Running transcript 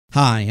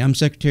Hi, I'm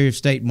Secretary of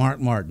State Mark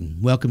Martin.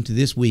 Welcome to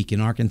This Week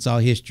in Arkansas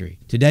History.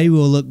 Today we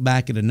will look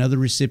back at another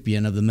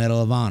recipient of the Medal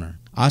of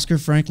Honor. Oscar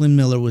Franklin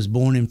Miller was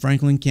born in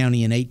Franklin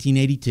County in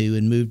 1882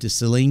 and moved to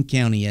Saline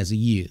County as a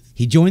youth.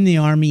 He joined the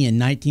Army in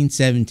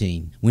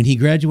 1917. When he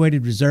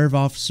graduated reserve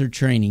officer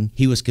training,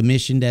 he was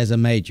commissioned as a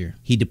major.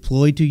 He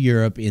deployed to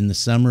Europe in the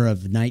summer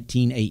of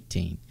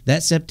 1918.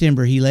 That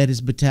September, he led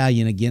his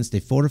battalion against a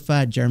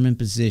fortified German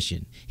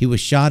position. He was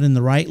shot in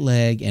the right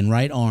leg and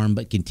right arm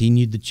but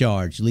continued the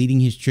charge, leading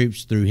his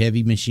troops through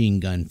heavy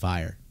machine gun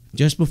fire.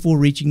 Just before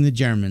reaching the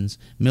Germans,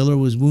 Miller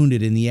was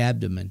wounded in the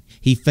abdomen.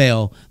 He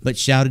fell, but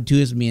shouted to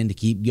his men to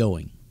keep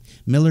going.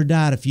 Miller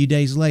died a few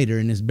days later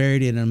and is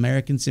buried in an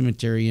American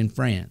cemetery in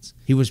France.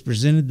 He was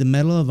presented the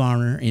Medal of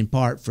Honor in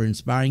part for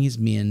inspiring his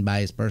men by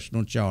his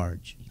personal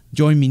charge.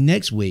 Join me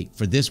next week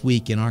for This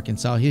Week in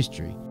Arkansas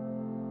History.